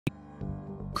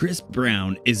Chris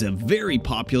Brown is a very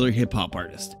popular hip-hop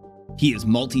artist. He is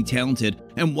multi-talented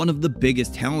and one of the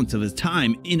biggest talents of his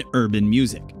time in urban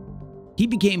music. He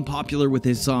became popular with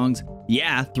his songs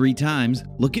Yeah 3 Times,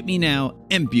 Look at Me Now,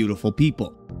 and Beautiful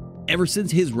People. Ever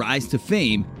since his rise to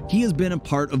fame, he has been a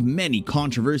part of many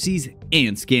controversies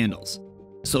and scandals.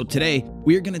 So today,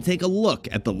 we are going to take a look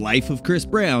at the life of Chris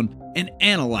Brown and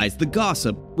analyze the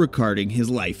gossip regarding his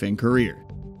life and career.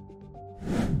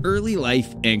 Early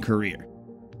life and career.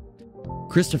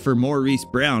 Christopher Maurice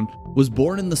Brown was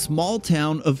born in the small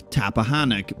town of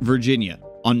Tappahannock, Virginia,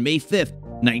 on May 5,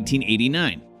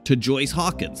 1989, to Joyce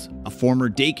Hawkins, a former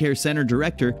daycare center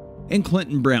director, and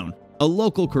Clinton Brown, a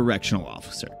local correctional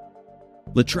officer.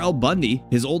 Latrell Bundy,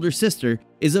 his older sister,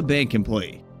 is a bank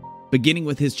employee. Beginning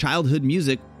with his childhood,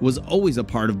 music was always a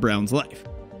part of Brown's life.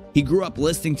 He grew up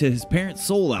listening to his parents'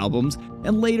 soul albums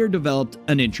and later developed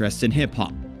an interest in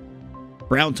hip-hop.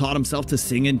 Brown taught himself to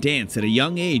sing and dance at a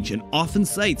young age and often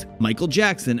cites Michael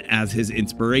Jackson as his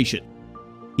inspiration.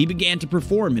 He began to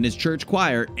perform in his church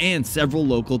choir and several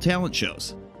local talent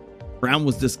shows. Brown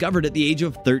was discovered at the age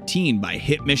of 13 by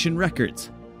Hit Mission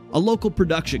Records, a local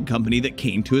production company that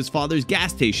came to his father's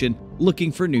gas station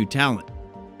looking for new talent.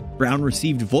 Brown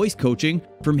received voice coaching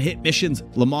from Hit Mission's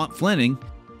Lamont Fleming,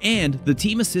 and the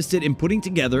team assisted in putting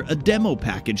together a demo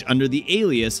package under the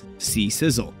alias C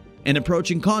Sizzle, and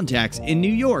approaching contacts in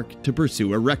New York to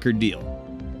pursue a record deal.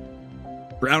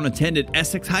 Brown attended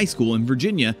Essex High School in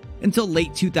Virginia until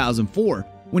late 2004,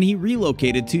 when he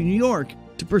relocated to New York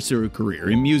to pursue a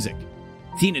career in music.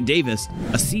 Tina Davis,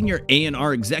 a senior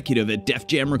A&R executive at Def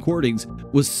Jam Recordings,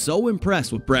 was so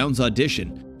impressed with Brown's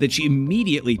audition that she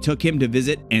immediately took him to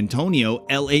visit Antonio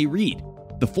L.A. Reid,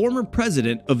 the former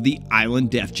president of the Island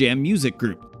Def Jam Music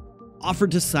Group, offered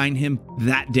to sign him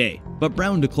that day, but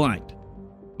Brown declined.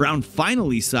 Brown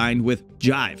finally signed with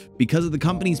Jive because of the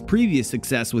company's previous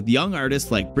success with young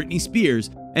artists like Britney Spears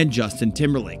and Justin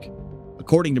Timberlake.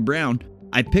 According to Brown,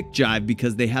 I picked Jive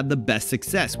because they had the best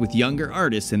success with younger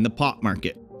artists in the pop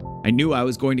market. I knew I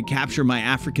was going to capture my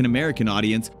African American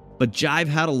audience, but Jive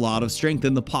had a lot of strength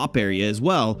in the pop area as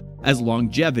well as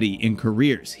longevity in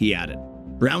careers, he added.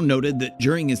 Brown noted that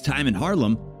during his time in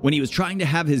Harlem, when he was trying to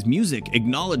have his music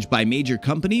acknowledged by major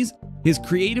companies, his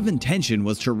creative intention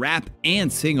was to rap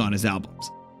and sing on his albums.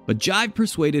 But Jive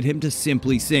persuaded him to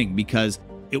simply sing because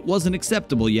it wasn't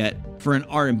acceptable yet for an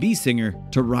R&B singer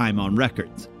to rhyme on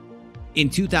records. In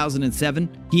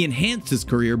 2007, he enhanced his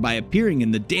career by appearing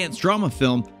in the dance drama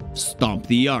film Stomp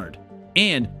the Yard,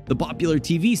 and the popular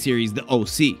TV series The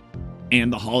O.C.,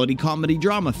 and the holiday comedy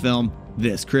drama film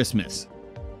This Christmas.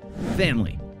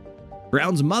 Family.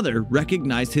 Brown's mother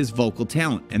recognized his vocal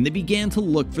talent, and they began to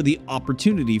look for the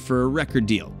opportunity for a record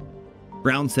deal.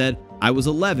 Brown said, I was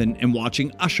 11 and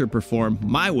watching Usher perform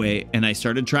My Way, and I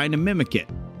started trying to mimic it.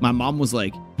 My mom was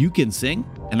like, you can sing?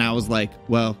 And I was like,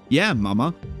 well, yeah,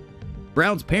 mama.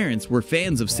 Brown's parents were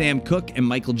fans of Sam Cooke and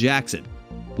Michael Jackson,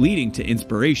 leading to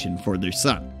inspiration for their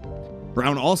son.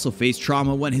 Brown also faced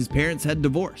trauma when his parents had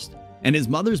divorced, and his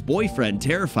mother's boyfriend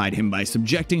terrified him by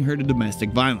subjecting her to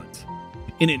domestic violence.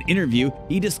 In an interview,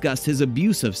 he discussed his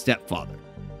abusive stepfather.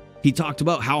 He talked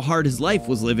about how hard his life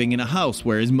was living in a house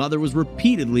where his mother was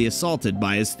repeatedly assaulted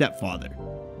by his stepfather.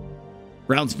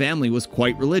 Brown's family was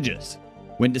quite religious.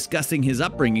 When discussing his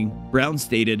upbringing, Brown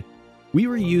stated, we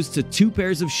were used to 2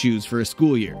 pairs of shoes for a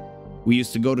school year. We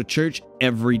used to go to church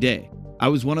every day. I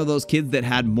was one of those kids that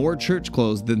had more church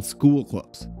clothes than school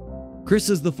clothes. Chris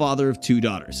is the father of 2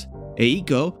 daughters,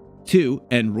 Aiko, 2,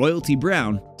 and Royalty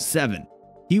Brown, 7.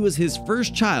 He was his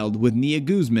first child with Nia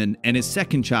Guzman and his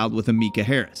second child with Amika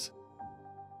Harris.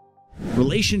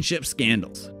 Relationship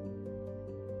scandals.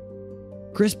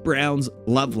 Chris Brown's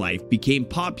love life became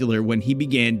popular when he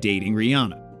began dating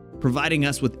Rihanna, providing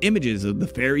us with images of the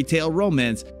fairy tale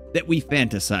romance that we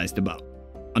fantasized about.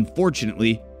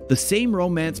 Unfortunately, the same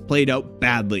romance played out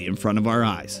badly in front of our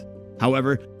eyes.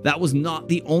 However, that was not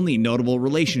the only notable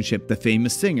relationship the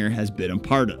famous singer has been a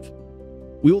part of.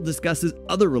 We will discuss his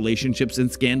other relationships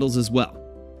and scandals as well.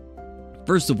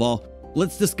 First of all,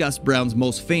 let's discuss Brown's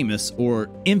most famous or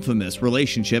infamous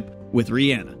relationship with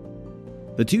Rihanna.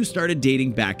 The two started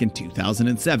dating back in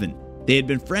 2007. They had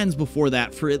been friends before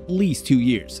that for at least 2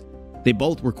 years. They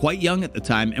both were quite young at the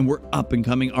time and were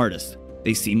up-and-coming artists.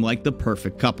 They seemed like the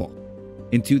perfect couple.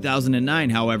 In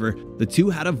 2009, however, the two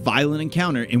had a violent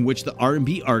encounter in which the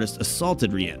R&B artist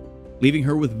assaulted Rihanna, leaving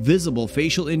her with visible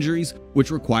facial injuries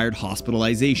which required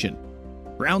hospitalization.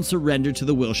 Brown surrendered to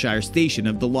the Wilshire Station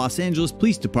of the Los Angeles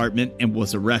Police Department and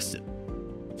was arrested.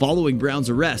 Following Brown's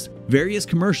arrest, various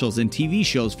commercials and TV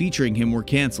shows featuring him were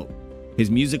canceled.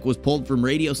 His music was pulled from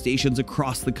radio stations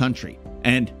across the country.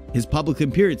 and his public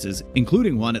appearances,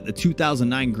 including one at the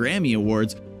 2009 Grammy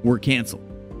Awards, were canceled.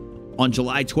 On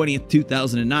July 20th,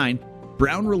 2009,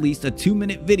 Brown released a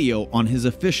 2-minute video on his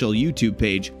official YouTube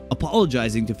page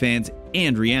apologizing to fans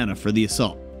and Rihanna for the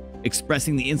assault,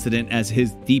 expressing the incident as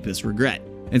his deepest regret,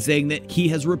 and saying that he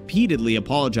has repeatedly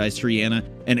apologized to Rihanna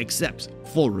and accepts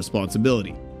full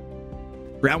responsibility.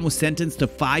 Brown was sentenced to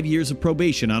 5 years of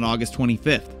probation on August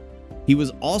 25th. He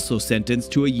was also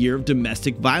sentenced to a year of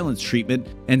domestic violence treatment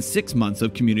and 6 months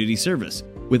of community service,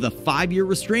 with a 5-year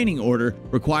restraining order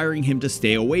requiring him to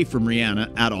stay away from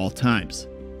Rihanna at all times.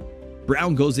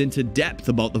 Brown goes into depth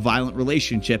about the violent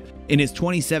relationship in his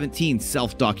 2017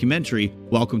 self-documentary,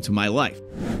 Welcome to My Life,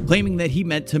 claiming that he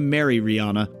meant to marry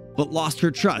Rihanna, but lost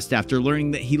her trust after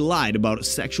learning that he lied about a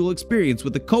sexual experience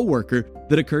with a coworker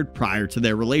that occurred prior to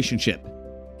their relationship.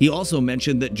 He also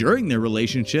mentioned that during their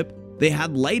relationship, they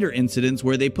had lighter incidents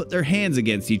where they put their hands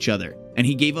against each other, and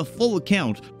he gave a full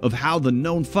account of how the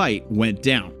known fight went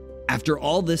down. After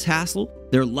all this hassle,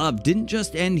 their love didn't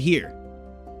just end here.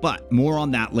 But more on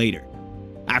that later.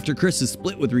 After Chris's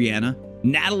split with Rihanna,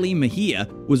 Natalie Mejia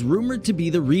was rumored to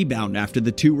be the rebound after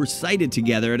the two were sighted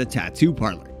together at a tattoo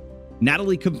parlor.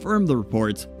 Natalie confirmed the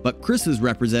reports, but Chris's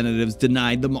representatives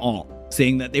denied them all,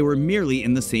 saying that they were merely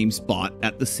in the same spot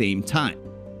at the same time.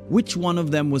 Which one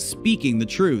of them was speaking the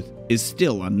truth is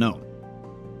still unknown.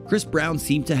 Chris Brown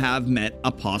seemed to have met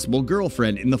a possible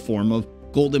girlfriend in the form of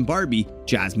Golden Barbie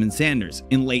Jasmine Sanders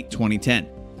in late 2010.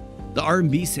 The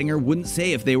R&B singer wouldn't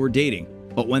say if they were dating,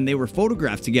 but when they were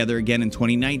photographed together again in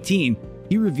 2019,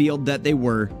 he revealed that they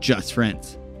were just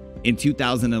friends. In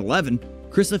 2011,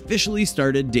 Chris officially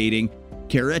started dating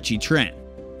Kelechi Tran,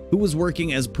 who was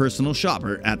working as a personal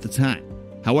shopper at the time.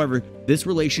 However, this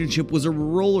relationship was a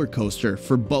roller coaster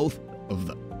for both of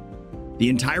them. The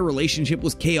entire relationship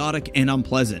was chaotic and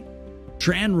unpleasant.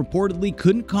 Tran reportedly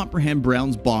couldn't comprehend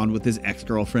Brown's bond with his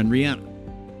ex-girlfriend Rihanna.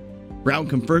 Brown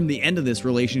confirmed the end of this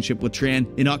relationship with Tran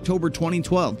in October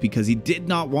 2012 because he did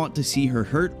not want to see her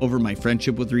hurt over my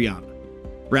friendship with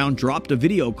Rihanna. Brown dropped a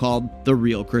video called The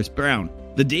Real Chris Brown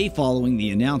the day following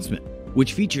the announcement,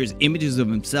 which features images of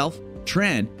himself,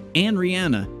 Tran, and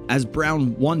Rihanna as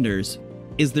Brown wonders,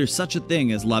 is there such a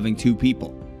thing as loving two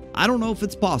people? I don't know if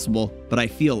it's possible, but I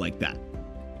feel like that.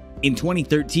 In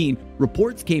 2013,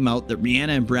 reports came out that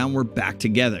Rihanna and Brown were back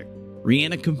together.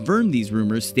 Rihanna confirmed these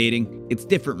rumors, stating, "It's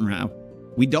different now.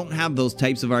 We don't have those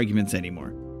types of arguments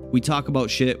anymore. We talk about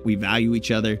shit, we value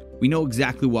each other, we know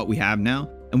exactly what we have now,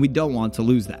 and we don't want to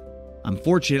lose that."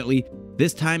 Unfortunately,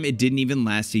 this time it didn't even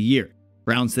last a year.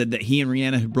 Brown said that he and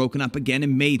Rihanna had broken up again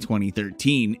in May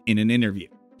 2013 in an interview.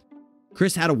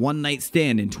 Chris had a one-night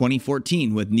stand in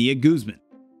 2014 with Nia Guzman,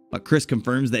 but Chris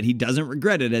confirms that he doesn't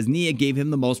regret it as Nia gave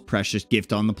him the most precious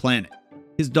gift on the planet,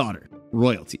 his daughter,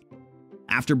 Royalty.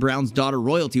 After Brown's daughter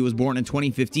Royalty was born in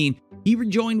 2015, he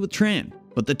rejoined with Tran,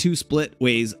 but the two split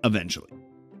ways eventually.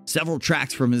 Several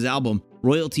tracks from his album,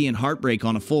 Royalty and Heartbreak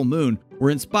on a Full Moon, were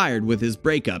inspired with his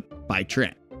breakup by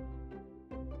Tran.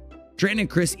 Tran and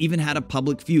Chris even had a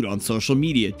public feud on social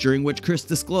media during which Chris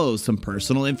disclosed some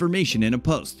personal information in a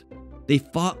post. They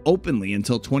fought openly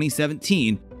until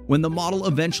 2017 when the model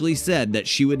eventually said that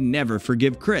she would never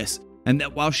forgive Chris and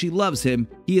that while she loves him,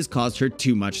 he has caused her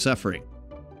too much suffering.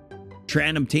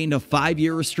 Tran obtained a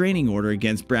 5-year restraining order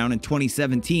against Brown in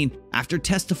 2017 after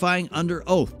testifying under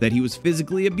oath that he was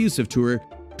physically abusive to her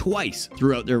twice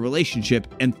throughout their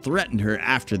relationship and threatened her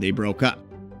after they broke up.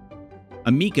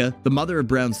 Amika, the mother of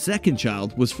Brown's second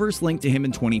child, was first linked to him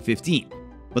in 2015,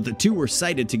 but the two were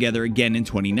cited together again in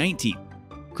 2019.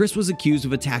 Chris was accused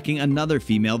of attacking another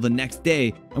female the next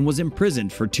day and was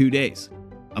imprisoned for 2 days.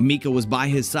 Amika was by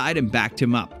his side and backed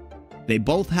him up. They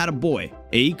both had a boy,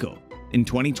 Eiko, in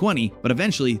 2020, but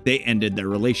eventually they ended their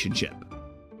relationship.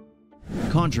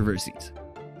 Controversies.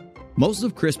 Most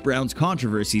of Chris Brown's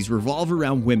controversies revolve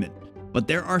around women, but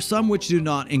there are some which do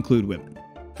not include women.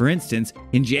 For instance,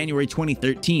 in January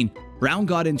 2013, Brown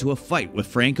got into a fight with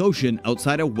Frank Ocean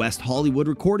outside a West Hollywood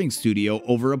recording studio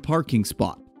over a parking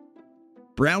spot.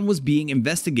 Brown was being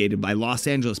investigated by Los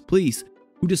Angeles police,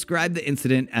 who described the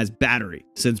incident as battery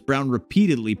since Brown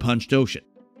repeatedly punched Ocean.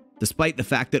 Despite the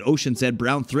fact that Ocean said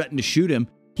Brown threatened to shoot him,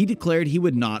 he declared he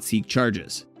would not seek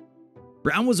charges.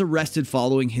 Brown was arrested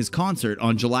following his concert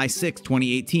on July 6,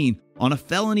 2018 on a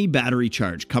felony battery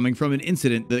charge coming from an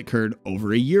incident that occurred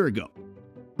over a year ago.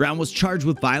 Brown was charged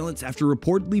with violence after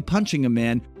reportedly punching a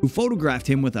man who photographed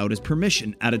him without his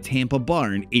permission at a Tampa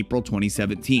bar in April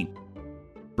 2017.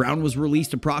 Brown was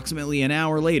released approximately an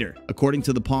hour later, according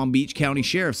to the Palm Beach County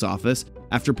Sheriff's Office,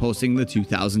 after posting the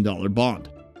 $2,000 bond.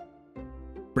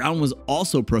 Brown was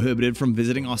also prohibited from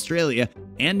visiting Australia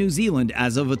and New Zealand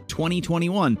as of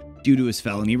 2021 due to his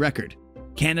felony record.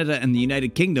 Canada and the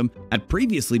United Kingdom had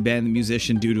previously banned the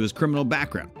musician due to his criminal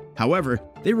background. However,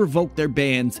 they revoked their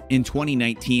bans in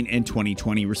 2019 and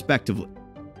 2020 respectively.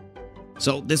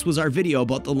 So this was our video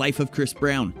about the life of Chris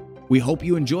Brown. We hope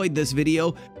you enjoyed this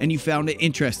video and you found it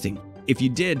interesting. If you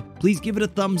did, please give it a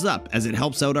thumbs up as it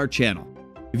helps out our channel.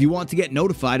 If you want to get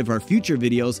notified of our future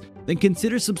videos, then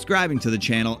consider subscribing to the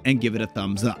channel and give it a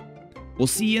thumbs up. We'll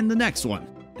see you in the next one.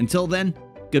 Until then,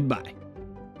 goodbye.